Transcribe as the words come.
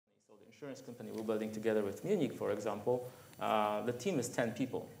insurance company we're building together with Munich, for example, the team is 10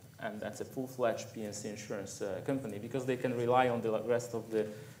 people. And that's a full-fledged P&C insurance company because they can rely on the rest of the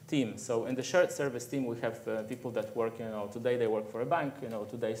team. So in the shared service team, we have people that work, today they work for a bank,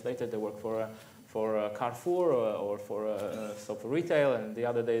 2 days later they work for Carrefour or for retail, and the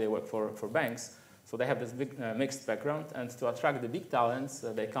other day they work for banks. So they have this big mixed background, and to attract the big talents,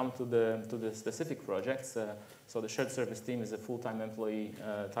 they come to the specific projects. So the shared service team is a full-time employee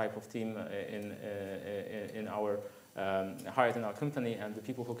type of team in our hired in our company, and the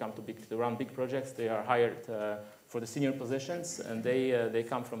people who come to run big projects, they are hired for the senior positions, and they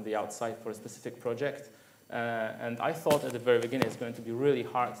come from the outside for a specific project. And I thought at the very beginning it's going to be really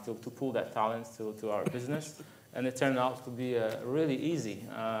hard to pull that talent to our business, and it turned out to be really easy.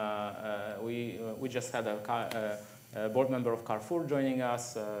 We just had a board member of Carrefour joining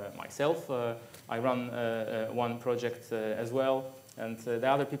us, myself. I run one project as well. And the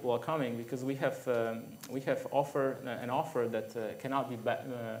other people are coming because we have offered an offer that cannot be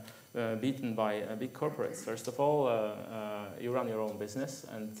beaten by big corporates. First of all, you run your own business,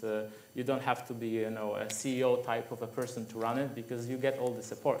 and you don't have to be a CEO type of a person to run it because you get all the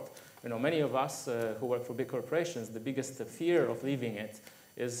support. Many of us who work for big corporations, the biggest fear of leaving it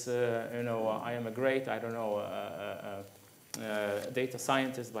is, I am a great, data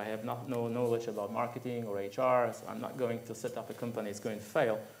scientist, but I have no knowledge about marketing or HR, so I'm not going to set up a company, it's going to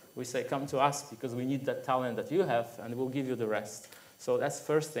fail. We say, come to us because we need that talent that you have, and we'll give you the rest. So that's the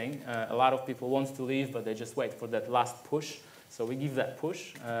first thing. A lot of people want to leave, but they just wait for that last push. So we give that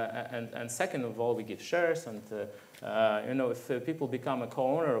push. And second of all, we give shares. And if people become a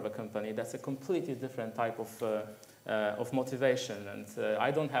co-owner of a company, that's a completely different type of motivation, and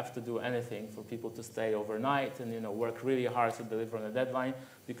I don't have to do anything for people to stay overnight and work really hard to deliver on a deadline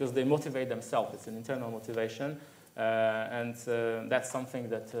because they motivate themselves. It's an internal motivation, and that's something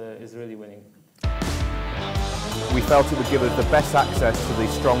that is really winning. We felt it would give us the best access to the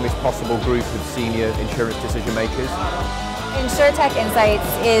strongest possible group of senior insurance decision makers. InsurTech Insights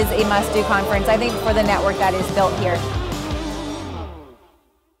is a must-do conference, I think, for the network that is built here.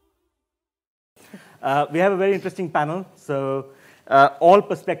 We have a very interesting panel. So all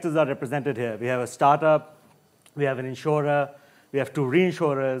perspectives are represented here. We have a startup, we have an insurer, we have 2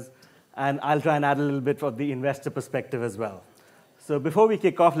 reinsurers, and I'll try and add a little bit of the investor perspective as well. So before we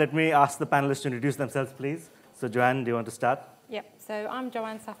kick off, let me ask the panelists to introduce themselves, please. So Joanne, do you want to start? Yep. So I'm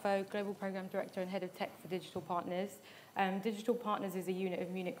Joanne Safo, Global Program Director and Head of Tech for Digital Partners. Digital Partners is a unit of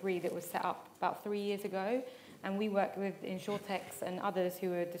Munich Re that was set up about 3 years ago. And we work with insurtechs and others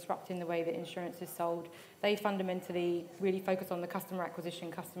who are disrupting the way that insurance is sold. They fundamentally really focus on the customer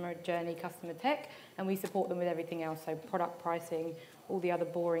acquisition, customer journey, customer tech, and we support them with everything else, so product pricing, all the other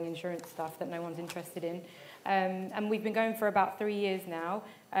boring insurance stuff that no one's interested in. And we've been going for about 3 years now.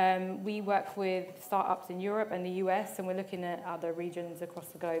 We work with startups in Europe and the US, and we're looking at other regions across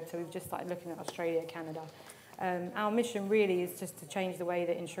the globe. So we've just started looking at Australia, Canada. Our mission really is just to change the way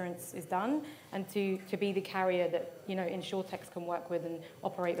that insurance is done and to be the carrier that insurtechs can work with and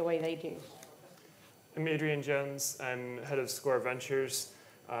operate the way they do. I'm Adrian Jones. I'm head of SCOR Ventures.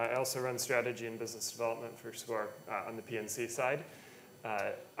 I also run strategy and business development for SCOR on the P&C side.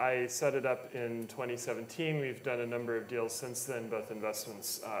 I set it up in 2017. We've done a number of deals since then, both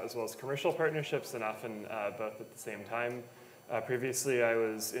investments as well as commercial partnerships, and often both at the same time. Previously, I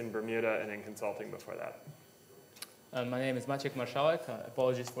was in Bermuda and in consulting before that. My name is Maciej Marszalek.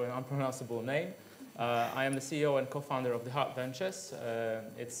 Apologies for an unpronounceable name. I am the CEO and co-founder of Gothaer Ventures.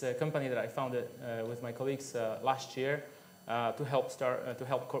 It's a company that I founded with my colleagues last year to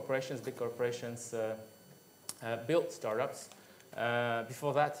help corporations, big corporations, build startups.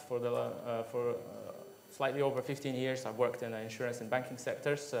 Before that, for slightly over 15 years, I've worked in the insurance and banking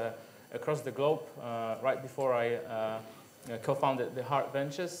sectors across the globe. Right before I co-founded the Gothaer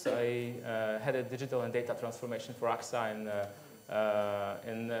Ventures, I headed digital and data transformation for AXA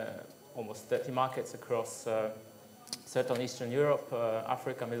in almost 30 markets across Central Eastern Europe,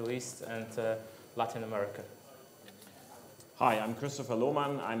 Africa, Middle East, and Latin America. Hi, I'm Christopher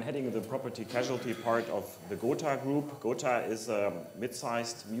Lohmann. I'm heading the property casualty part of the Gothaer group. Gothaer is a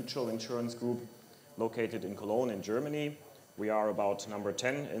mid-sized mutual insurance group located in Cologne in Germany. We are about number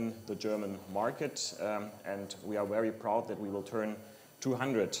 10 in the German market, and we are very proud that we will turn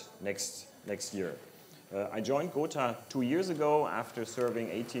 200 next year. I joined Gothaer 2 years ago after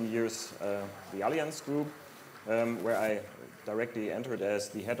serving 18 years the Allianz Group, where I directly entered as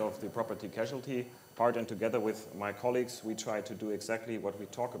the head of the property casualty part, and together with my colleagues we try to do exactly what we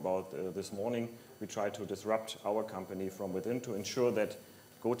talk about this morning. We try to disrupt our company from within to ensure that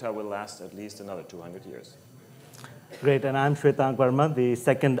Gothaer will last at least another 200 years. Great, and I'm Shwetank Verma, the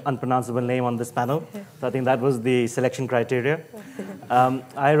second unpronounceable name on this panel. So I think that was the selection criteria.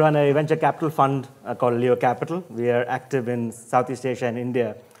 I run a venture capital fund called Leo.Capital. We are active in Southeast Asia and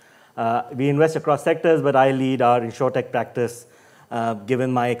India. We invest across sectors, but I lead our insurtech practice,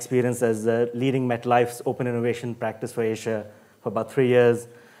 given my experience as leading MetLife's open innovation practice for Asia for about 3 years.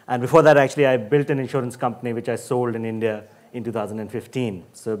 And before that, actually, I built an insurance company, which I sold in India in 2015.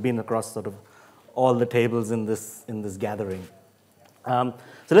 So been across sort of all the tables in this gathering. So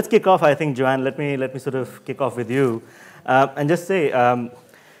let's kick off. I think, Joanne, let me sort of kick off with you, and just say,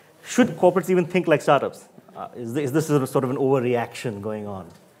 should corporates even think like startups? Is this sort of an overreaction going on?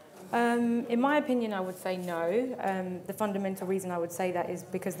 In my opinion, I would say no. The fundamental reason I would say that is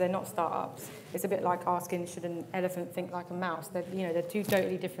because they're not startups. It's a bit like asking, should an elephant think like a mouse? They're two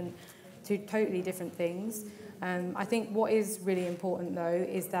totally different things. I think what is really important, though,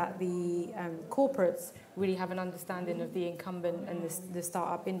 is that the corporates really have an understanding of the incumbent and the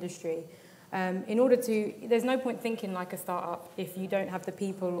startup industry. There's no point thinking like a startup if you don't have the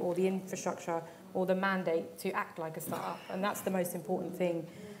people or the infrastructure or the mandate to act like a startup, and that's the most important thing.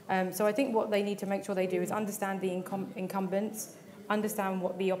 So I think what they need to make sure they do is understand the incumbents, understand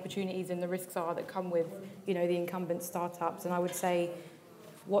what the opportunities and the risks are that come with, the incumbent startups, and I would say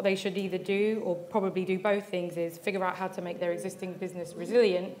what they should either do, or probably do both things, is figure out how to make their existing business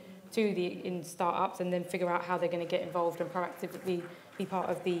resilient in startups, and then figure out how they're going to get involved and proactively be part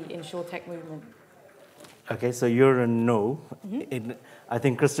of the insurtech movement. Okay, so you're a no. Mm-hmm. I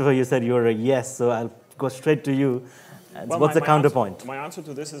think, Christopher, you said you're a yes, so I'll go straight to you. Well, what's the counterpoint? My answer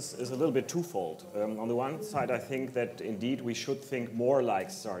to this is a little bit twofold. On the one side, I think that indeed we should think more like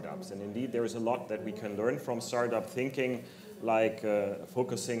startups, and indeed there is a lot that we can learn from startup thinking, like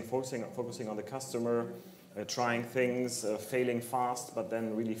focusing on the customer, trying things, failing fast, but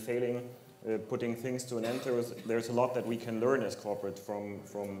then really failing, putting things to an end. There's a lot that we can learn as corporate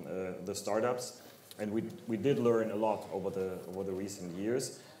from the startups, and we did learn a lot over the recent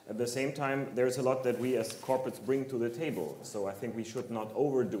years. At the same time, there's a lot that we as corporates bring to the table, so I think we should not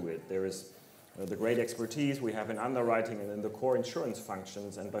overdo it. There is the great expertise we have in underwriting and in the core insurance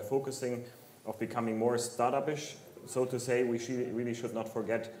functions, and by focusing of becoming more startup-ish, so to say, we really should not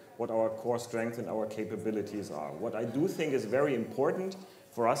forget what our core strengths and our capabilities are. What I do think is very important,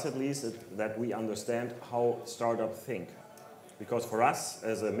 for us at least, is that we understand how startups think. Because for us,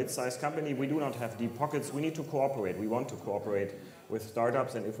 as a mid-sized company, we do not have deep pockets. We need to cooperate. We want to cooperate with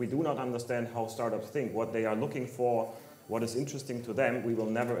startups. And if we do not understand how startups think, what they are looking for, what is interesting to them, we will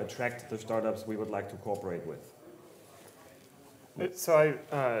never attract the startups we would like to cooperate with. So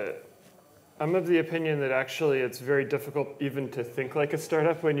I'm of the opinion that actually it's very difficult even to think like a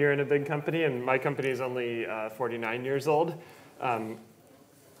startup when you're in a big company, and my company is only 49 years old. So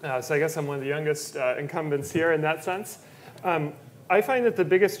I guess I'm one of the youngest incumbents here in that sense. I find that the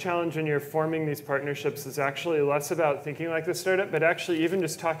biggest challenge when you're forming these partnerships is actually less about thinking like the startup, but actually even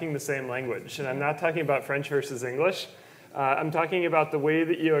just talking the same language. And I'm not talking about French versus English. I'm talking about the way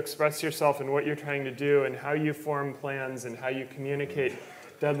that you express yourself and what you're trying to do and how you form plans and how you communicate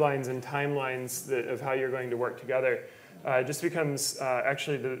deadlines and timelines of how you're going to work together. Just becomes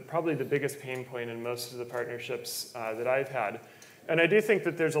actually probably the biggest pain point in most of the partnerships that I've had. And I do think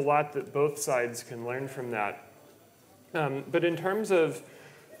that there's a lot that both sides can learn from that. But in terms of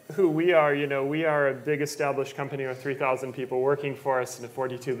who we are, we are a big established company with 3,000 people working for us and a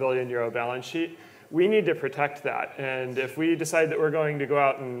 42 billion euro balance sheet. We need to protect that. And if we decide that we're going to go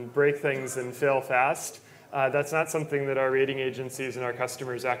out and break things and fail fast, that's not something that our rating agencies and our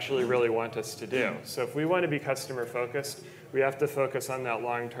customers actually really want us to do. So if we want to be customer focused, we have to focus on that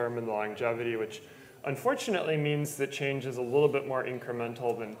long term and the longevity, which unfortunately means that change is a little bit more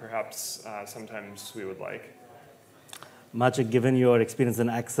incremental than perhaps sometimes we would like. Maciej, given your experience in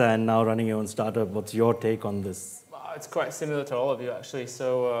AXA and now running your own startup, what's your take on this? It's quite similar to all of you, actually.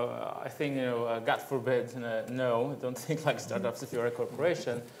 So I think, God forbid, no, don't think like startups if you're a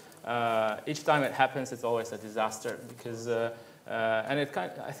corporation. Each time it happens, it's always a disaster because, and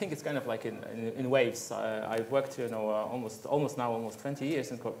I think it's kind of like in waves. I've worked, almost 20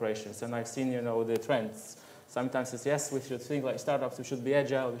 years in corporations, and I've seen, the trends. Sometimes it's yes, we should think like startups, we should be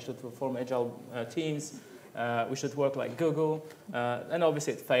agile, we should form agile teams. We should work like Google, and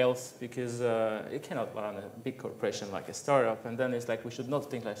obviously it fails because you cannot run a big corporation like a startup, and then it's like we should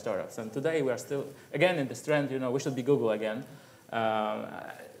not think like startups. And today we are still, again, in this trend, we should be Google again.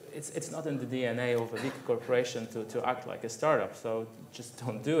 It's not in the DNA of a big corporation to act like a startup, so just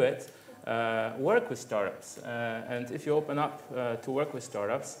don't do it. Work with startups, and if you open up to work with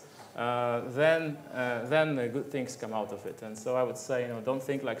startups, then good things come out of it. And so I would say, don't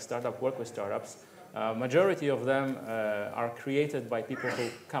think like startup, work with startups. Majority of them are created by people who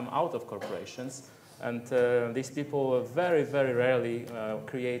come out of corporations, and these people very, very rarely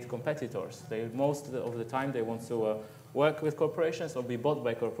create competitors. Most of the time they want to work with corporations or be bought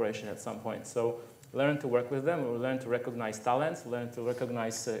by corporations at some point. So learn to work with them, or learn to recognize talents, learn to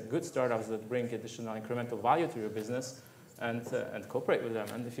recognize good startups that bring additional incremental value to your business, and cooperate with them.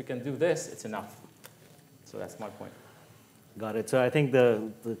 And if you can do this, it's enough. So that's my point. Got it. So I think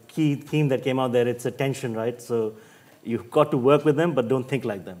the key theme that came out there, it's attention, right? So you've got to work with them, but don't think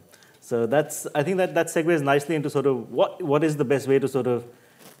like them. So I think that segues nicely into sort of what is the best way to sort of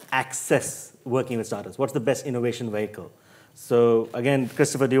access working with startups? What's the best innovation vehicle? So again,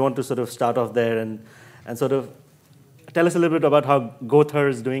 Christopher, do you want to sort of start off there and sort of tell us a little bit about how Gothaer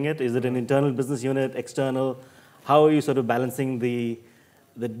is doing it? Is it an internal business unit, external? How are you sort of balancing the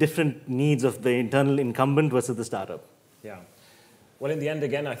different needs of the internal incumbent versus the startup? Yeah. Well, in the end,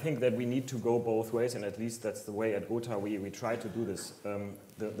 again, I think that we need to go both ways, and at least that's the way at Gothaer we try to do this.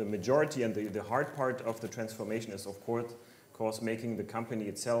 The majority and the hard part of the transformation is, of course, making the company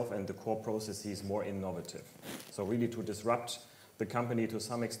itself and the core processes more innovative. So really to disrupt the company to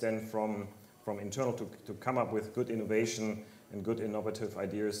some extent from internal to come up with good innovation and good innovative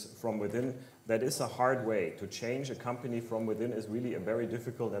ideas from within. That is a hard way. To change a company from within is really a very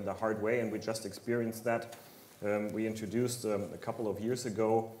difficult and a hard way, and we just experienced that. We introduced a couple of years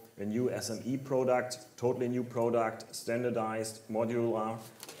ago a new SME product, totally new product, standardized, modular,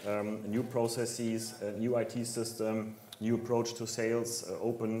 new processes, a new IT system, new approach to sales,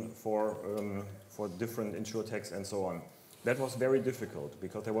 open for different insurtechs and so on. That was very difficult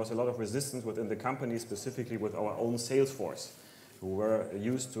because there was a lot of resistance within the company, specifically with our own sales force, who were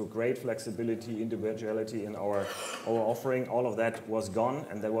used to great flexibility, individuality in our offering. All of that was gone,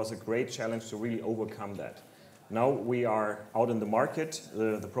 and there was a great challenge to really overcome that. Now we are out in the market.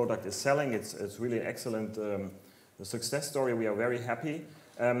 The product is selling. It's really an excellent success story. We are very happy.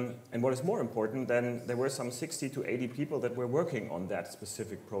 And what is more important, then there were some 60 to 80 people that were working on that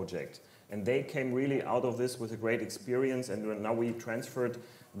specific project. And they came really out of this with a great experience. And now we transferred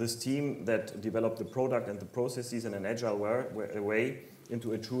this team that developed the product and the processes in an agile way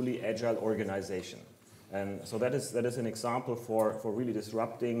into a truly agile organization. And so that is an example for really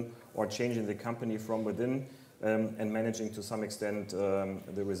disrupting or changing the company from within. And managing to some extent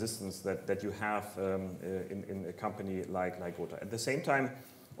the resistance that you have in a company like Gothaer. At the same time,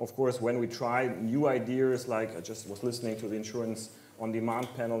 of course, when we try new ideas, like I just was listening to the insurance on-demand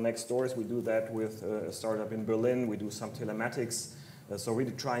panel next doors, we do that with a startup in Berlin, we do some telematics. So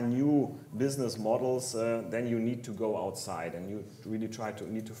really try new business models, then you need to go outside and you really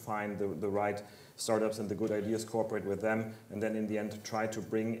need to find the right startups and the good ideas, cooperate with them, and then in the end try to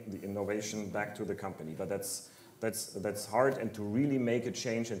bring the innovation back to the company. But that's hard, and to really make a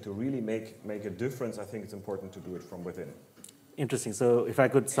change and to really make a difference, I think it's important to do it from within. Interesting. So if I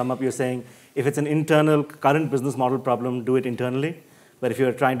could sum up, you're saying if it's an internal current business model problem, do it internally. But if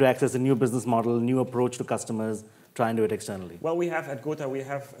you're trying to access a new business model, new approach to customers, try and do it externally. Well, we have at Gothaer, we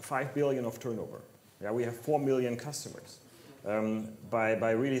have 5 billion of turnover. Yeah, we have 4 million customers.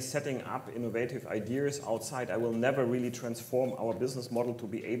 By really setting up innovative ideas outside, I will never really transform our business model to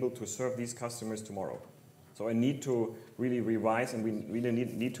be able to serve these customers tomorrow. So I need to really revise, and we really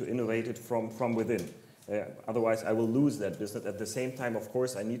need to innovate it from within. Otherwise, I will lose that business. At the same time, of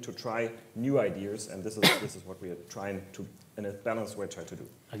course, I need to try new ideas, and this is what we are trying to, in a balanced way, try to do.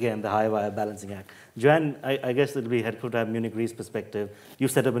 Again, the high-wire balancing act. Joanne, I guess it would be helpful to have Munich Re's perspective. You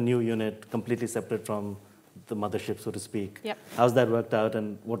set up a new unit completely separate from the mothership, so to speak. Yep. How's that worked out,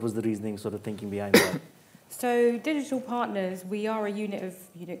 and what was the reasoning, sort of thinking behind that? So Digital Partners, we are a unit of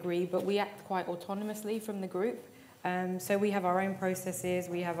Munich Re, but we act quite autonomously from the group. So we have our own processes,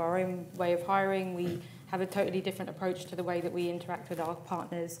 we have our own way of hiring, we have a totally different approach to the way that we interact with our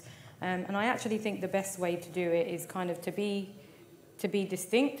partners. And I actually think the best way to do it is kind of to be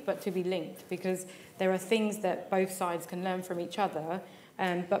distinct, but to be linked, because there are things that both sides can learn from each other,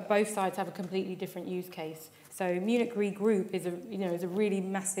 but both sides have a completely different use case. So Munich Re Group is a really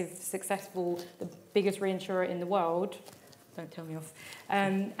massive, successful, the biggest reinsurer in the world. Don't tell me off.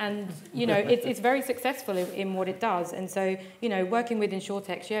 And it's very successful in what it does. And so working with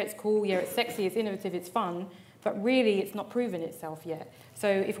insurtechs, yeah, it's cool, yeah, it's sexy, it's innovative, it's fun, but really it's not proven itself yet. So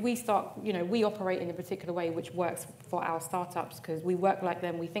if we start, we operate in a particular way which works for our startups because we work like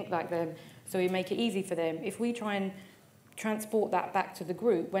them, we think like them, so we make it easy for them. If we try and transport that back to the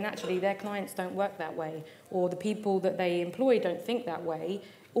group when actually their clients don't work that way, or the people that they employ don't think that way.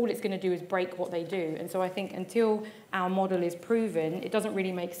 All it's going to do is break what they do. And so I think until our model is proven, it doesn't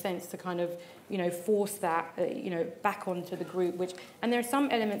really make sense to kind of, force that, back onto the group. And there are some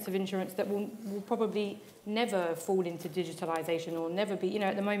elements of insurance that will probably never fall into digitalization or never be,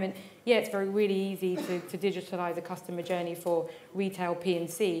 at the moment, it's really easy to digitalize a customer journey for retail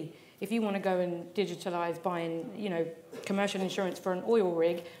P&C. If you want to go and digitalize buying, commercial insurance for an oil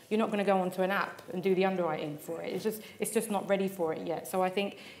rig, you're not going to go onto an app and do the underwriting for it. It's just not ready for it yet. So I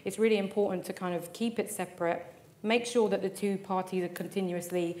think it's really important to kind of keep it separate, make sure that the two parties are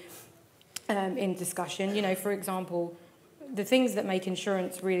continuously in discussion. For example, the things that make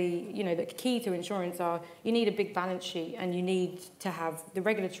insurance really, the key to insurance are you need a big balance sheet and you need to have the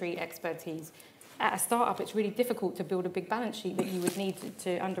regulatory expertise. At a startup, it's really difficult to build a big balance sheet that you would need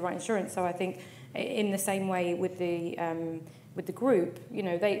to underwrite insurance. So I think in the same way with the group,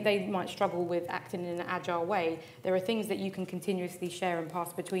 they might struggle with acting in an agile way. There are things that you can continuously share and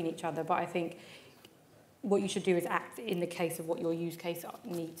pass between each other, but I think what you should do is act in the case of what your use case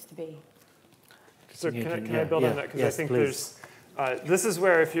needs to be. So can I build on that? Because I think please. This is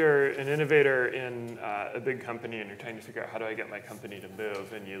where if you're an innovator in a big company and you're trying to figure out how do I get my company to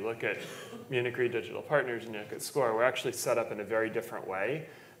move, and you look at Munich Re Digital Partners and you look at SCOR, we're actually set up in a very different way.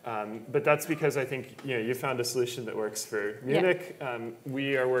 But that's because I think you found a solution that works for Munich. Yeah.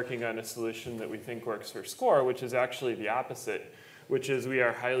 We are working on a solution that we think works for SCOR, which is actually the opposite, which is we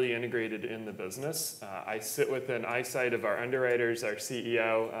are highly integrated in the business. I sit within eyesight of our underwriters, our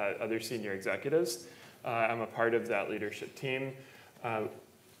CEO, other senior executives. I'm a part of that leadership team.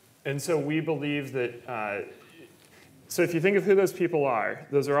 And so we believe that, so if you think of who those people are,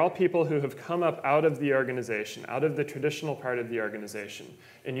 those are all people who have come up out of the organization, out of the traditional part of the organization.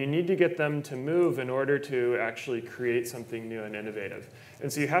 And you need to get them to move in order to actually create something new and innovative.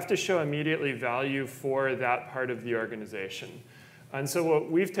 And so you have to show immediately value for that part of the organization. And so what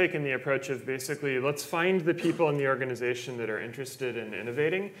we've taken the approach of basically, let's find the people in the organization that are interested in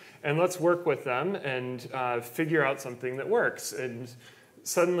innovating, and let's work with them and figure out something that works. And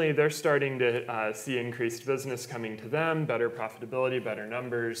suddenly they're starting to see increased business coming to them, better profitability, better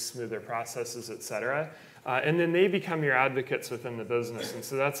numbers, smoother processes, et cetera. And then they become your advocates within the business. And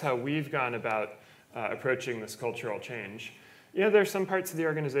so that's how we've gone about approaching this cultural change. There are some parts of the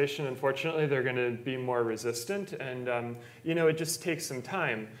organization, unfortunately, they're going to be more resistant, and it just takes some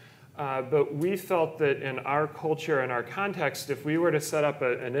time. But we felt that in our culture and our context, if we were to set up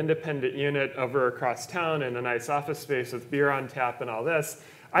an independent unit over across town in a nice office space with beer on tap and all this,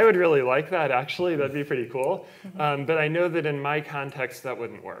 I would really like that, actually. That'd be pretty cool. But I know that in my context, that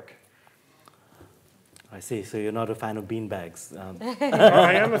wouldn't work. I see. So you're not a fan of beanbags.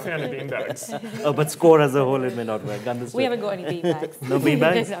 I am a fan of beanbags. Oh, but SCOR as a whole, it may not work. Understood. We haven't got any beanbags. No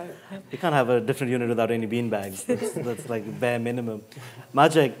beanbags? No. You can't have a different unit without any beanbags. That's like bare minimum.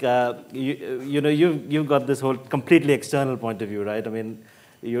 Maciej, you've got this whole completely external point of view, right? I mean,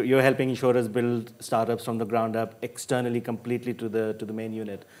 you're helping insurers build startups from the ground up externally, completely to the main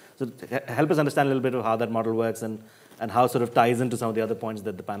unit. So help us understand a little bit of how that model works and how it sort of ties into some of the other points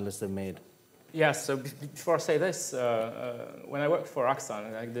that the panelists have made. Yes, so before I say this, when I worked for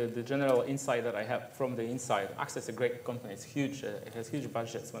AXA, like the general insight that I have from the inside, AXA is a great company, it's huge, it has huge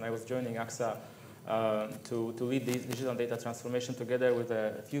budgets. When I was joining AXA to lead the digital data transformation together with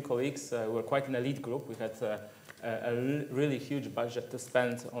a few colleagues, we were quite an elite group. We had a really huge budget to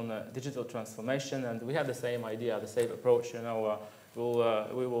spend on digital transformation, and we had the same idea, the same approach. We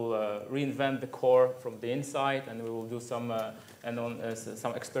will reinvent the core from the inside, and we will do some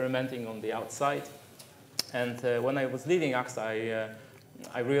experimenting on the outside. And when I was leaving AXA,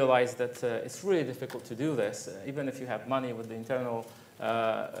 I realized that it's really difficult to do this, even if you have money with the internal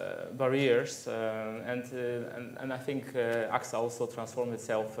barriers. And I think AXA also transformed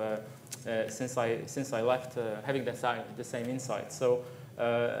itself since I left, having the same insight. So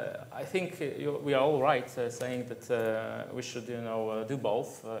I think we are all right saying that we should do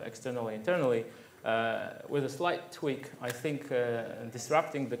both, externally and internally. With a slight tweak, I think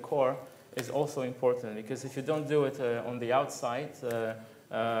disrupting the core is also important, because if you don't do it on the outside,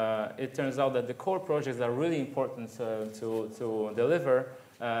 it turns out that the core projects that are really important to deliver,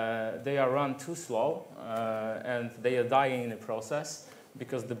 they are run too slow, and they are dying in the process,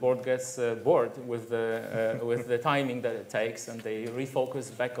 because the board gets bored with the timing that it takes, and they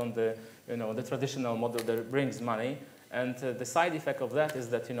refocus back on the traditional model that brings money. And the side effect of that is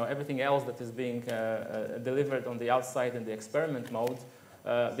that everything else that is being delivered on the outside in the experiment mode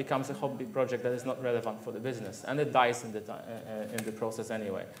becomes a hobby project that is not relevant for the business, and it dies in the process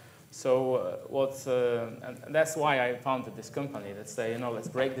anyway. So and that's why I founded this company. Let's say, let's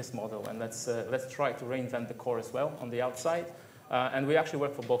break this model and let's try to reinvent the core as well on the outside. And we actually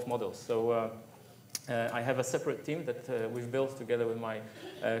work for both models. So I have a separate team that we've built together with my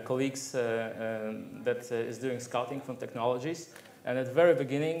colleagues that is doing scouting from technologies. And at the very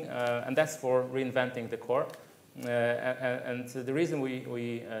beginning, and that's for reinventing the core. And the reason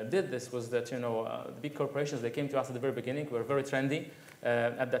we did this was that, the big corporations, they came to us at the very beginning. We were very trendy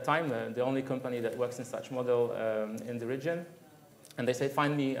at that time, the only company that works in such model in the region. And they said,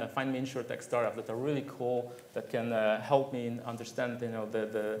 find me insurtech startups that are really cool, that can help me understand,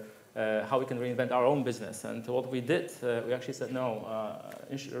 how we can reinvent our own business. And what we did, we actually said, no,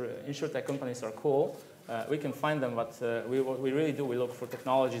 insurtech companies are cool. We can find them, but what we really do, we look for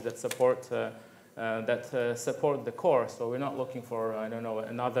technologies that support the core. So we're not looking for,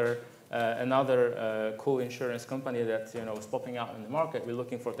 another cool insurance company that is popping out in the market. We're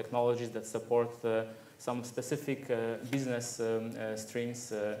looking for technologies that support some specific business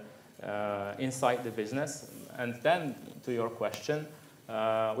streams inside the business. And then, to your question,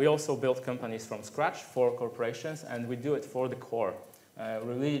 we also build companies from scratch for corporations, and we do it for the core.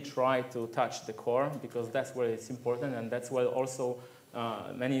 We really try to touch the core because that's where it's important, and that's where also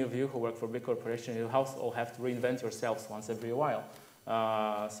many of you who work for big corporations, you all have to reinvent yourselves once every while.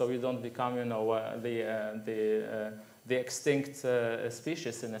 So you don't become, the extinct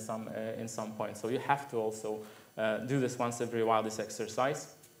species in some point. So you have to also do this once every while, this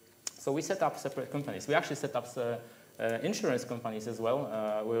exercise. So we set up separate companies. We actually set up insurance companies as well.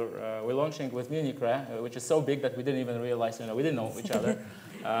 We're launching with Munich Re, which is so big that we didn't even realize, we didn't know each other.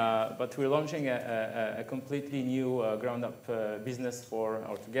 But we're launching a completely new ground-up business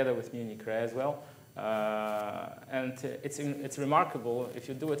together with Munich Re as well. And it's remarkable if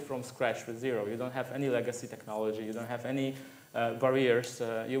you do it from scratch with zero. You don't have any legacy technology. You don't have any barriers.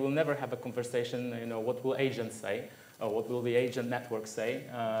 You will never have a conversation, what will agents say? Or what will the agent network say?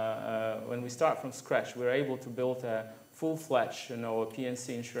 When we start from scratch, we're able to build a full-fledged, a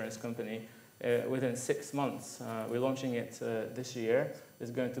P&C insurance company within 6 months. We're launching it this year. It's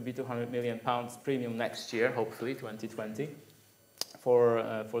going to be £200 million premium next year, hopefully 2020, for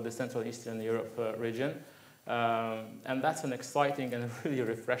the Central Eastern Europe region. And that's an exciting and really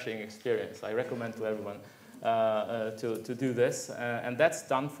refreshing experience. I recommend to everyone to do this. And that's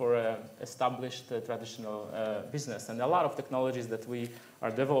done for established traditional business. And a lot of technologies that we are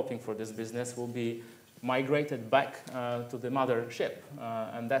developing for this business will be migrated back to the mothership.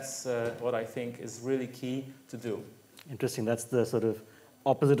 And that's what I think is really key to do. Interesting. That's the sort of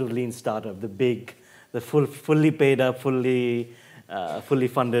opposite of lean startup, the fully paid up, fully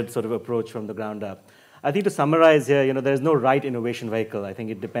funded sort of approach from the ground up. I think to summarize here, there's no right innovation vehicle. I think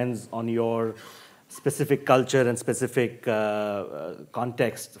it depends on your specific culture and specific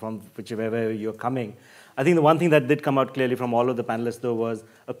context from whichever you're coming. I think the one thing that did come out clearly from all of the panelists, though, was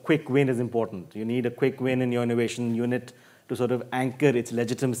a quick win is important. You need a quick win in your innovation unit to sort of anchor its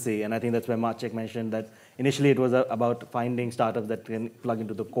legitimacy. And I think that's where Maciej mentioned that initially it was about finding startups that can plug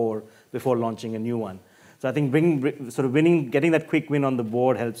into the core before launching a new one. So I think getting that quick win on the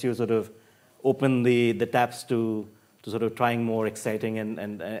board helps you sort of open the taps to sort of trying more exciting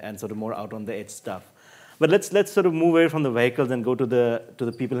and sort of more out on the edge stuff. But let's sort of move away from the vehicles and go to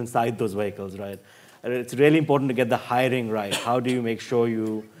the people inside those vehicles, right? It's really important to get the hiring right. How do you make sure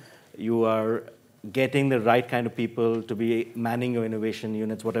you are getting the right kind of people to be manning your innovation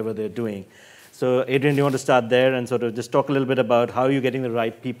units, whatever they're doing? So Adrian, do you want to start there and sort of just talk a little bit about how you're getting the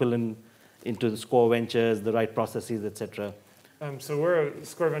right people into the SCOR Ventures, the right processes, et cetera? So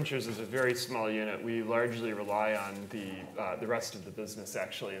SCOR Ventures is a very small unit. We largely rely on the rest of the business,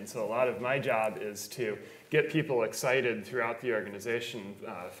 actually. And so a lot of my job is to get people excited throughout the organization,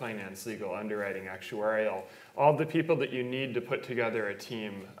 finance, legal, underwriting, actuarial, all the people that you need to put together a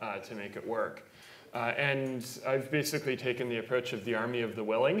team to make it work. And I've basically taken the approach of the army of the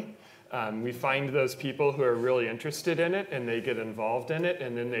willing. We find those people who are really interested in it, and they get involved in it,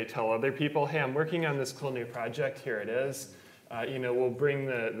 and then they tell other people, hey, I'm working on this cool new project, here it is. We'll bring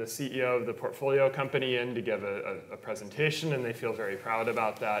the CEO of the portfolio company in to give a presentation, and they feel very proud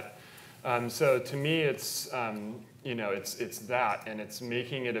about that. So to me, it's that, and it's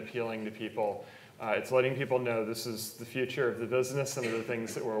making it appealing to people. It's letting people know this is the future of the business, some of the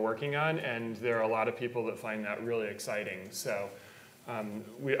things that we're working on, and there are a lot of people that find that really exciting. So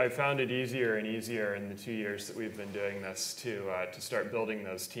I found it easier and easier in the 2 years that we've been doing this to start building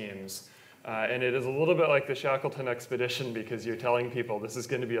those teams. And it is a little bit like the Shackleton expedition because you're telling people this is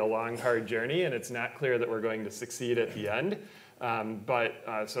going to be a long, hard journey, and it's not clear that we're going to succeed at the end. But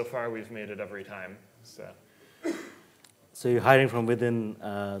so far, we've made it every time. So you're hiring from within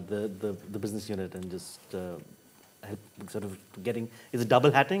the business unit and just help sort of getting, is it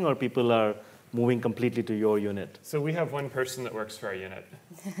double hatting or people are moving completely to your unit? So we have one person that works for our unit.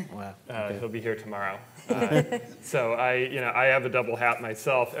 Wow. Okay. He'll be here tomorrow. So I have a double hat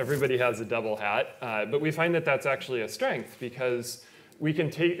myself. Everybody has a double hat, but we find that that's actually a strength because we can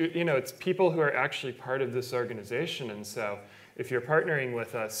take, it's people who are actually part of this organization, and so if you're partnering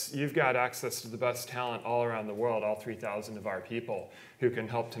with us, you've got access to the best talent all around the world, all 3,000 of our people who can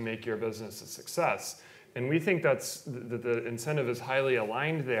help to make your business a success. And we think that's the incentive is highly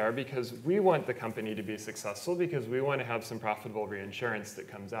aligned there because we want the company to be successful because we want to have some profitable reinsurance that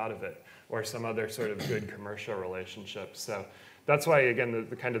comes out of it or some other sort of good commercial relationship. So that's why, again,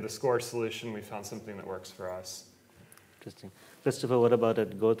 the kind of the SCOR solution, we found something that works for us. Interesting. Christopher, what about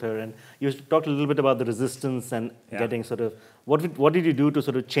at Gothaer? And you talked a little bit about the resistance and getting sort of, what did you do to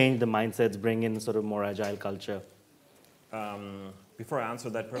sort of change the mindsets, bring in sort of more agile culture? Before I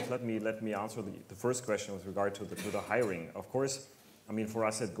answer that, perhaps let me answer the first question with regard to the hiring. Of course, I mean, for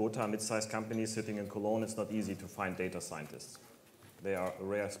us at Gothaer, mid-sized companies sitting in Cologne, it's not easy to find data scientists. They are a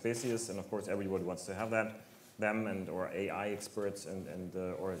rare species, and of course, everybody wants to have them and or AI experts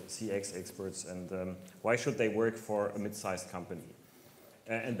or CX experts, and why should they work for a mid-sized company?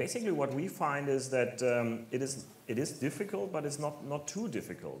 And basically, what we find is that it is difficult, but it's not too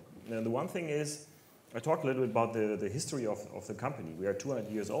difficult. And the one thing is, I talked a little bit about the history of the company. We are 200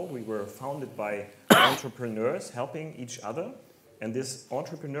 years old. We were founded by entrepreneurs helping each other. And this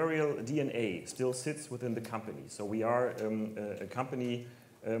entrepreneurial DNA still sits within the company. So we are a company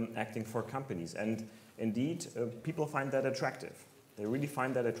acting for companies. And indeed, people find that attractive. They really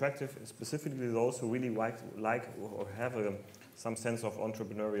find that attractive, specifically those who really like or have some sense of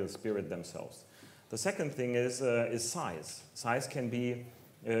entrepreneurial spirit themselves. The second thing is size. Size can be,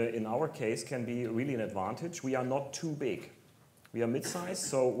 in our case, can be really an advantage. We are not too big. We are mid-sized,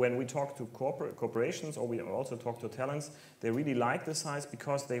 so when we talk to corporations or we also talk to talents, they really like the size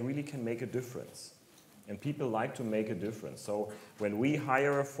because they really can make a difference. And people like to make a difference. So when we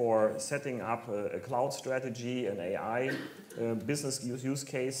hire for setting up a cloud strategy, an AI business use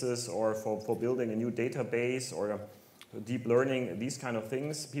cases, or for building a new database or deep learning, these kind of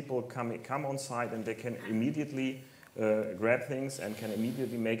things, people come on site and they can immediately grab things and can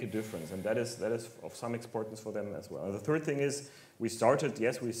immediately make a difference, and that is of some importance for them as well. And the third thing is we started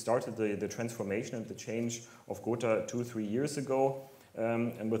the transformation and the change of Gothaer 2-3 years ago,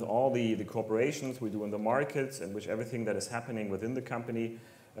 and with all the corporations we do in the markets and with everything that is happening within the company,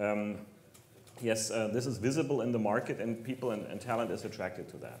 this is visible in the market, and people and talent is attracted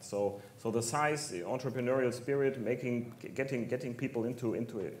to that. So the size, the entrepreneurial spirit, getting people into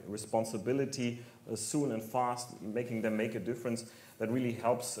a responsibility soon and fast, making them make a difference, that really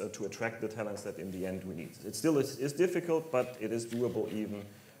helps to attract the talents that in the end we need. It still is difficult, but it is doable even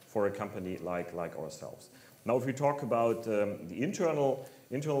for a company like ourselves. Now, if we talk about the internal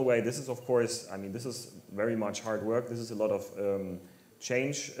way, this is of course, I mean, this is very much hard work. This is a lot of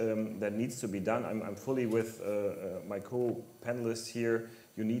change that needs to be done. I'm fully with my co-panelists here.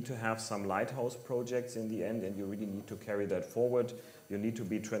 You need to have some lighthouse projects in the end, and you really need to carry that forward. You need to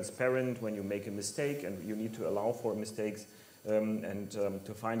be transparent when you make a mistake, and you need to allow for mistakes, and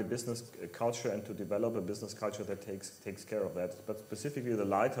to find a business culture and to develop a business culture that takes care of that. But specifically the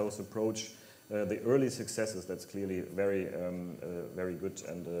lighthouse approach, the early successes, that's clearly very good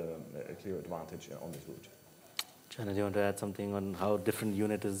and a clear advantage on this route. Joanne, do you want to add something on how different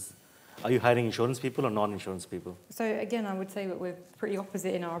unit is? Are you hiring insurance people or non-insurance people? So again, I would say that we're pretty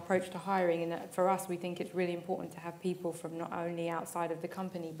opposite in our approach to hiring, and that for us, we think it's really important to have people from not only outside of the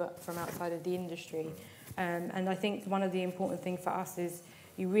company, but from outside of the industry. And I think one of the important things for us is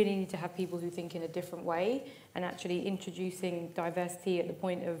you really need to have people who think in a different way, and actually introducing diversity at the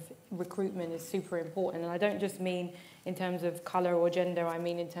point of recruitment is super important. And I don't just mean in terms of color or gender, I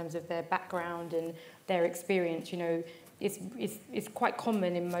mean in terms of their background and their experience. You know, it's quite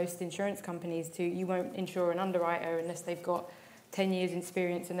common in most insurance companies you won't insure an underwriter unless they've got 10 years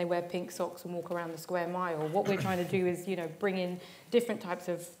experience and they wear pink socks and walk around the square mile. What we're trying to do is, bring in different types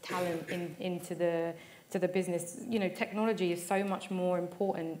of talent into the business. Technology is so much more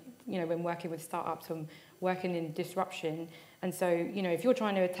important, when working with startups and working in disruption. And so, if you're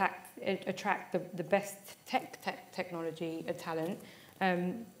trying to attract the best technology talent,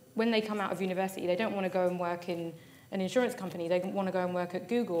 when they come out of university, they don't want to go and work in an insurance company. They want to go and work at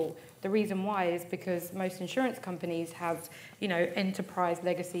Google. The reason why is because most insurance companies have, enterprise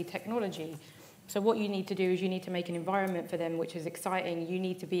legacy technology. So what you need to do is you need to make an environment for them which is exciting. You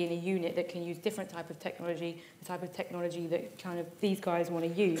need to be in a unit that can use different type of technology, the type of technology that kind of these guys want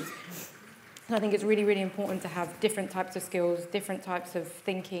to use. And I think it's really, really important to have different types of skills, different types of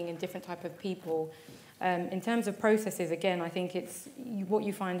thinking, and different type of people. In terms of processes, again, I think it's what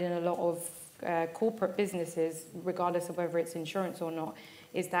you find in a lot of corporate businesses, regardless of whether it's insurance or not,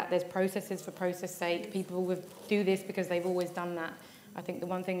 is that there's processes for process sake. People will do this because they've always done that. I think the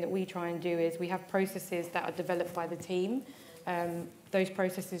one thing that we try and do is we have processes that are developed by the team. Those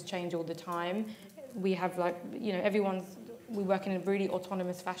processes change all the time. We have we work in a really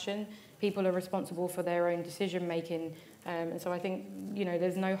autonomous fashion. People are responsible for their own decision making. And so I think,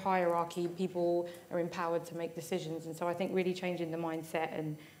 there's no hierarchy. People are empowered to make decisions. And so I think really changing the mindset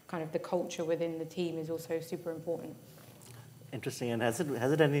and kind of the culture within the team is also super important. Interesting. And has it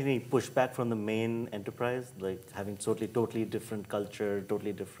had any pushback from the main enterprise, like having totally different culture,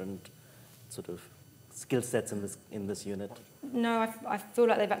 totally different sort of skill sets in this unit? No, I feel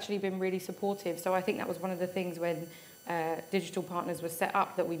like they've actually been really supportive. So I think that was one of the things when Digital Partners was set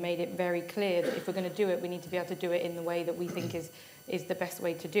up, that we made it very clear that if we're going to do it, we need to be able to do it in the way that we think is the best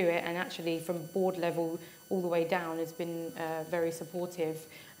way to do it. And actually, from board level all the way down, has been very supportive.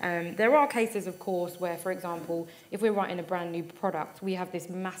 There are cases, of course, where, for example, if we're writing a brand new product, we have this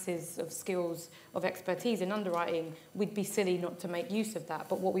masses of skills of expertise in underwriting. We'd be silly not to make use of that.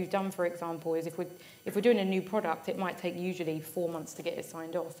 But what we've done, for example, is if we're doing a new product, it might take usually 4 months to get it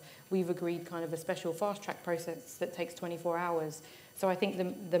signed off. We've agreed kind of a special fast track process that takes 24 hours. So I think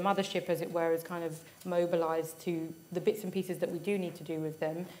the mothership, as it were, is kind of mobilized to the bits and pieces that we do need to do with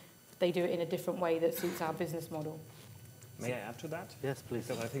them. They do it in a different way that suits our business model. May I add to that? Yes, please.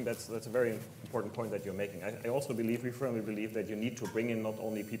 Because I think that's a very important point that you're making. I also we firmly believe that you need to bring in not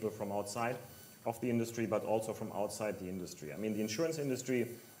only people from outside of the industry, but also from outside the industry. I mean, the insurance industry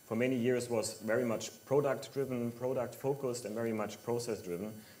for many years was very much product-driven, product-focused, and very much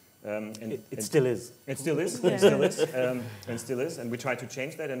process-driven. It still is. It still is. It still is. And still is. And we try to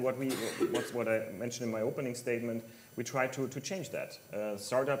change that. And what I mentioned in my opening statement, we try to change that.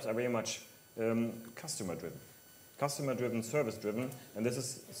 Startups are very much customer-driven. Customer-driven, service-driven, and this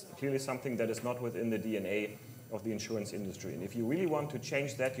is clearly something that is not within the DNA of the insurance industry. And if you really want to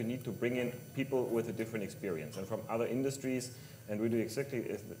change that, you need to bring in people with a different experience and from other industries, and we do exactly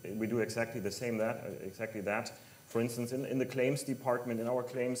the same exactly that. For instance, in the claims department, in our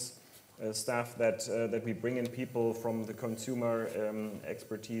claims staff, that we bring in people from the consumer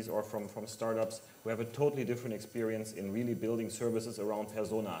expertise or from startups who have a totally different experience in really building services around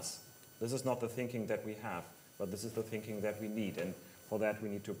personas. This is not the thinking that we have. But this is the thinking that we need, and for that we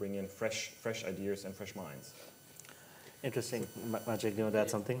need to bring in fresh ideas and fresh minds. Interesting. Maciej, do you want to add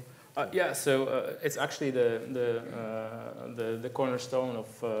something? Yeah, so it's actually the cornerstone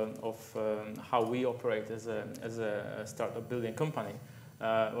of how we operate as a startup building company.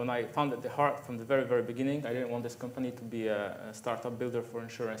 When I founded the Heart from the very, very beginning, I didn't want this company to be a startup builder for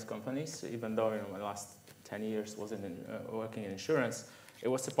insurance companies, even though my last 10 years was working in insurance. It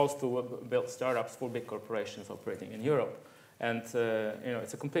was supposed to build startups for big corporations operating in Europe. And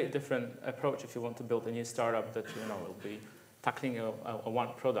it's a completely different approach if you want to build a new startup that will be tackling a one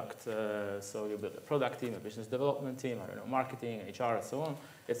product. So you build a product team, a business development team, marketing, HR, and so on.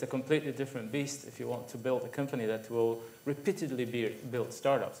 It's a completely different beast if you want to build a company that will repeatedly build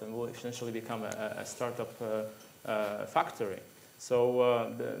startups and will essentially become a startup factory.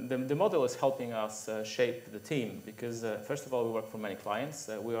 So the model is helping us shape the team because, first of all, we work for many clients.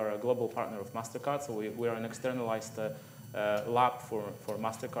 We are a global partner of MasterCard, so we are an externalized lab for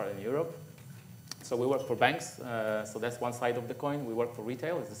MasterCard in Europe. So we work for banks, so that's one side of the coin. We work for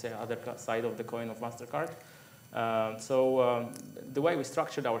retail, it's the other side of the coin of MasterCard. So the way we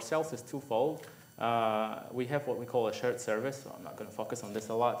structured ourselves is twofold. We have what we call a shared service. So I'm not going to focus on this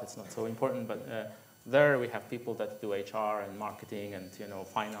a lot, it's not so important, but there we have people that do HR and marketing and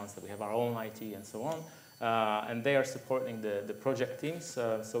finance, that we have our own IT and so on. And they are supporting the project teams,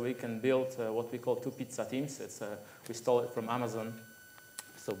 so we can build what we call 2 pizza teams. We stole it from Amazon.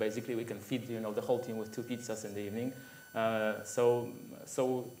 So basically we can feed the whole team with 2 pizzas in the evening. So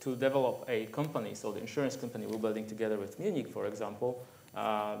to develop a company, so the insurance company we're building together with Munich, for example,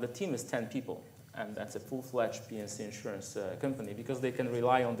 the team is 10 people. And that's a full-fledged P&C insurance company because they can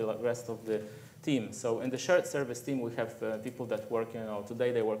rely on the rest of the team. So in the shared service team, we have people that work,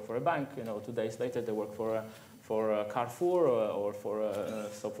 today they work for a bank, 2 days later they work for Carrefour or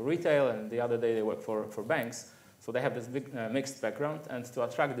for retail, and the other day they work for banks. So they have this big mixed background, and to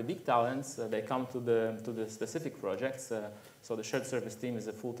attract the big talents, they come to the specific projects. So the shared service team is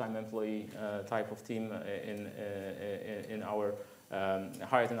a full-time employee type of team in our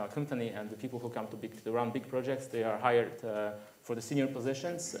hired in our company, and the people who come to run big projects, they are hired for the senior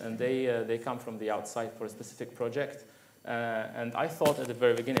positions, and they come from the outside for a specific project. And I thought at the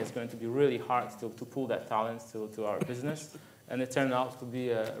very beginning it's going to be really hard to pull that talent to our business. And it turned out to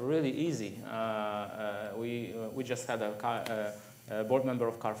be really easy. We just had a board member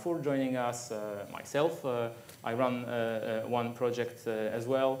of Carrefour joining us, myself. I run one project as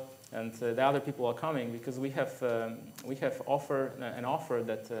well. And the other people are coming because we have an offer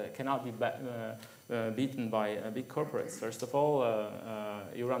that cannot be beaten by big corporates. First of all,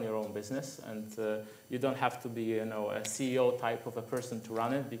 you run your own business, and you don't have to be a CEO type of a person to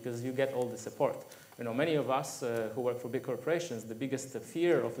run it because you get all the support. Many of us who work for big corporations, the biggest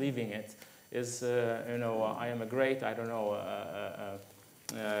fear of leaving it is, I am a great,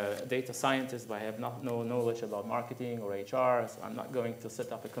 data scientist, but I have no knowledge about marketing or HR, so I'm not going to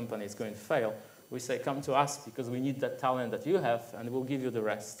set up a company, it's going to fail. We say, come to us because we need that talent that you have, and we'll give you the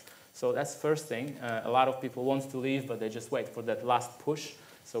rest. So that's first thing. A lot of people want to leave, but they just wait for that last push.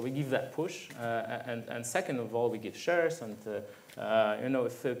 So we give that push. And second of all, we give shares. And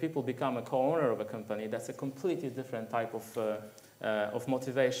if people become a co-owner of a company, that's a completely different type of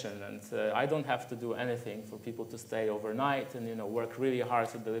motivation. And I don't have to do anything for people to stay overnight and work really hard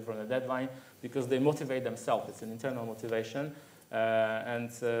to deliver on a deadline because they motivate themselves. It's an internal motivation. And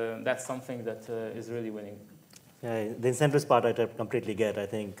that's something that is really winning. Yeah, the incentives part I completely get. I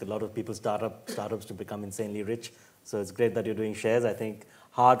think a lot of people startups to become insanely rich. So it's great that you're doing shares. I think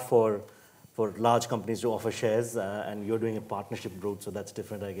hard for large companies to offer shares, and you're doing a partnership route, so that's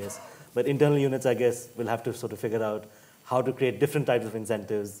different, I guess. But internal units, I guess, will have to sort of figure out how to create different types of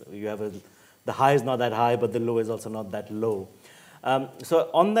incentives. You have the high is not that high, but the low is also not that low. So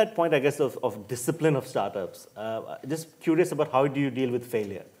on that point, I guess, of discipline of startups, just curious about how do you deal with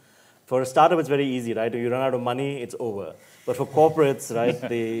failure? For a startup, it's very easy, right? If you run out of money, it's over. But for corporates, right,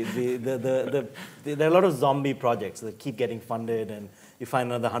 there are a lot of zombie projects that keep getting funded, and you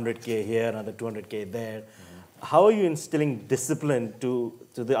find another 100K here, another 200K there. Mm-hmm. How are you instilling discipline to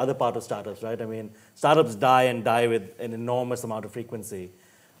the other part of startups, right? I mean, startups die and die with an enormous amount of frequency.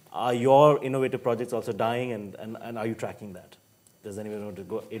 Are your innovative projects also dying, and are you tracking that? Does anyone want to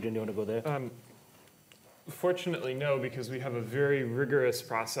go? Adrian, do you want to go there? Fortunately, no, because we have a very rigorous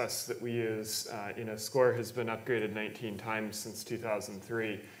process that we use. SCOR has been upgraded 19 times since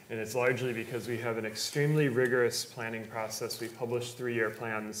 2003, and it's largely because we have an extremely rigorous planning process. We publish 3-year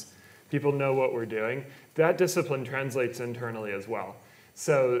plans. People know what we're doing. That discipline translates internally as well.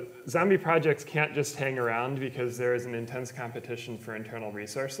 So zombie projects can't just hang around because there is an intense competition for internal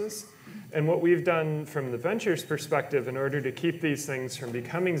resources. And what we've done from the ventures perspective in order to keep these things from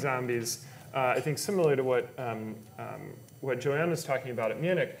becoming zombies, I think similar to what Joanne was talking about at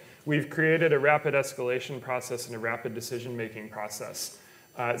Munich, we've created a rapid escalation process and a rapid decision-making process.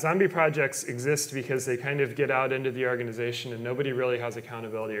 Zombie projects exist because they kind of get out into the organization and nobody really has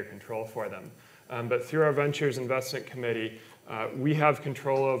accountability or control for them. But through our Ventures Investment Committee, we have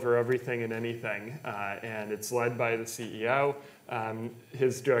control over everything and anything, and it's led by the CEO.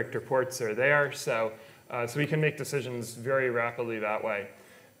 His direct reports are there, so we can make decisions very rapidly that way.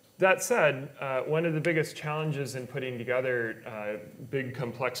 That said, one of the biggest challenges in putting together big,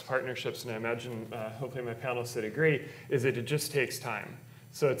 complex partnerships, and I imagine hopefully my panelists would agree, is that it just takes time.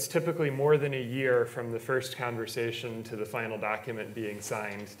 So it's typically more than a year from the first conversation to the final document being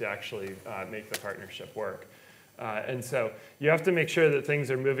signed to actually make the partnership work. And so you have to make sure that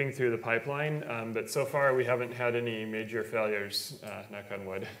things are moving through the pipeline, but so far we haven't had any major failures, knock on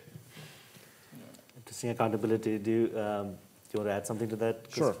wood. Interesting accountability. Do you want to add something to that?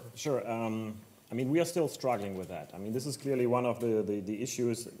 Sure. I mean, we are still struggling with that. I mean, this is clearly one of the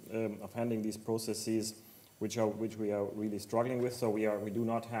issues of handling these processes, which we are really struggling with. So we do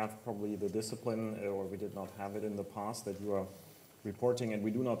not have probably the discipline, or we did not have it in the past that you are reporting, and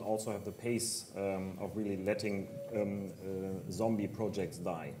we do not also have the pace of really letting zombie projects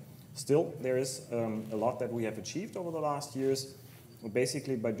die. Still, there is a lot that we have achieved over the last years,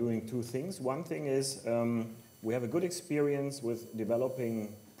 basically by doing two things. One thing is we have a good experience with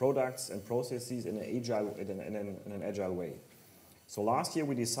developing products and processes in an agile way. So last year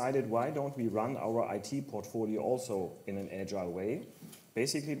we decided, why don't we run our IT portfolio also in an agile way?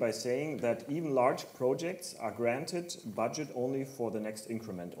 Basically by saying that even large projects are granted budget only for the next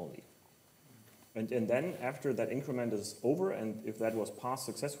increment only. And then after that increment is over, and if that was passed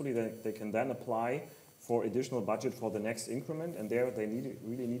successfully, they can then apply for additional budget for the next increment, and there they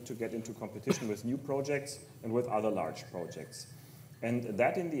really need to get into competition with new projects and with other large projects. And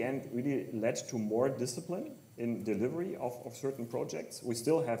that in the end really led to more discipline in delivery of certain projects. We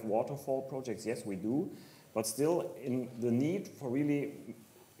still have waterfall projects, yes we do, but still in the need for really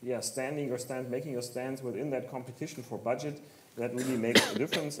making your stands within that competition for budget, that really makes a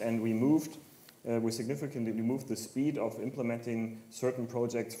difference. And we moved we significantly moved the speed of implementing certain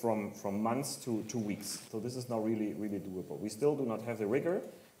projects from months to 2 weeks. So this is now really, really doable. We still do not have the rigor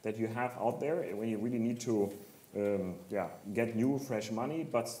that you have out there when you really need to get new, fresh money,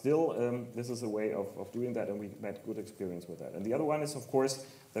 but still this is a way of doing that, and we had good experience with that. And the other one is, of course,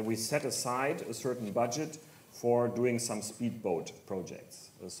 that we set aside a certain budget for doing some speedboat projects.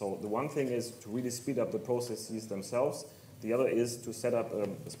 So the one thing is to really speed up the processes themselves. The other is to set up a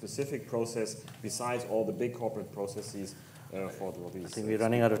specific process besides all the big corporate processes for these. I think we're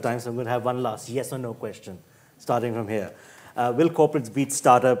running out of time, so I'm going to have one last yes or no question, starting from here. Will corporates beat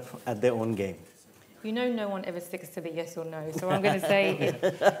startup at their own game? You know, no one ever sticks to the yes or no, so I'm going to say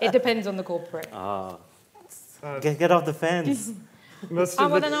it depends on the corporate. Get off the fence. Well,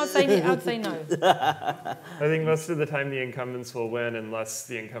 then I would say no. I think most of the time the incumbents will win unless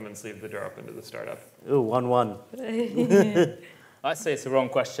the incumbents leave the door open to the startup. Ooh, 1-1. I'd say it's the wrong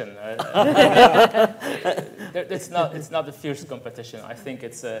question. It's not a fierce competition. I think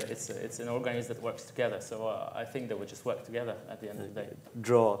it's an organism that works together. So I think they would just work together at the end of the day.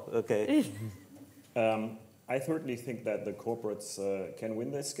 Draw, okay. I certainly think that the corporates can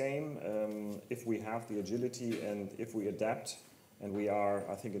win this game if we have the agility and if we adapt. And we are,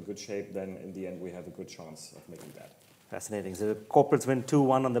 I think, in good shape, then in the end we have a good chance of making that. Fascinating. So corporates win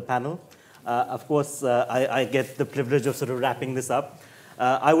 2-1 on the panel. Of course, I get the privilege of sort of wrapping this up.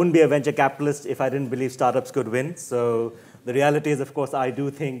 I wouldn't be a venture capitalist if I didn't believe startups could win. So the reality is, of course, I do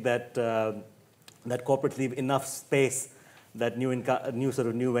think that that corporates leave enough space that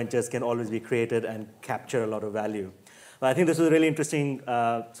new ventures can always be created and capture a lot of value. But I think this was a really interesting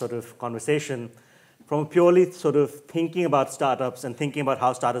sort of conversation. From purely sort of thinking about startups and thinking about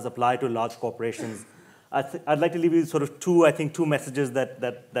how startups apply to large corporations, I'd like to leave you sort of two messages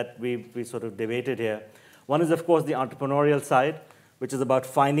that we sort of debated here. One is, of course, the entrepreneurial side, which is about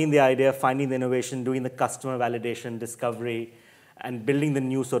finding the idea, finding the innovation, doing the customer validation, discovery, and building the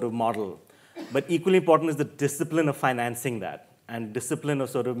new sort of model. But equally important is the discipline of financing that, and discipline of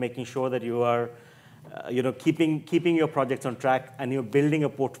sort of making sure that you are keeping your projects on track, and you're building a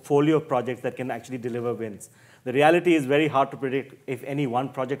portfolio of projects that can actually deliver wins. The reality is very hard to predict if any one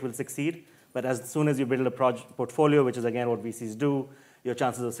project will succeed, but as soon as you build a portfolio, which is again what VCs do, your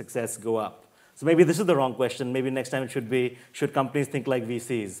chances of success go up. So maybe this is the wrong question. Maybe next time it should be, should companies think like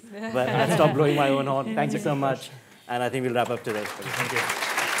VCs? But I'll stop blowing my own horn. Thank you so much. And I think we'll wrap up today. Thank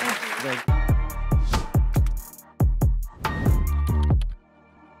you.